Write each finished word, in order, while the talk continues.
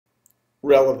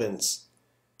Relevance.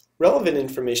 Relevant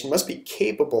information must be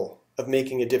capable of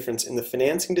making a difference in the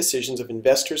financing decisions of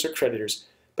investors or creditors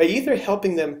by either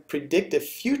helping them predict a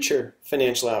future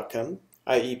financial outcome,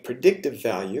 i.e. predictive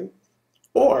value,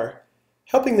 or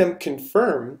helping them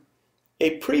confirm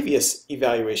a previous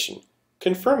evaluation,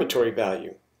 confirmatory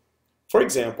value. For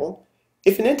example,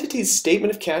 if an entity's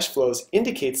statement of cash flows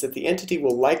indicates that the entity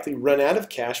will likely run out of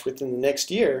cash within the next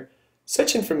year,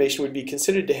 such information would be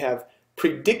considered to have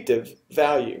predictive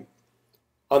value.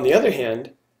 On the other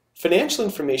hand, financial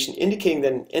information indicating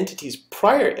that an entity's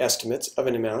prior estimates of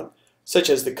an amount, such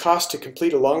as the cost to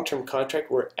complete a long-term contract,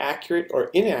 were accurate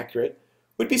or inaccurate,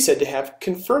 would be said to have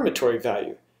confirmatory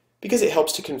value, because it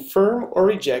helps to confirm or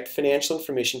reject financial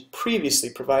information previously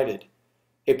provided.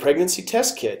 A pregnancy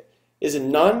test kit is a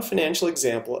non-financial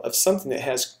example of something that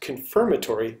has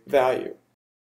confirmatory value.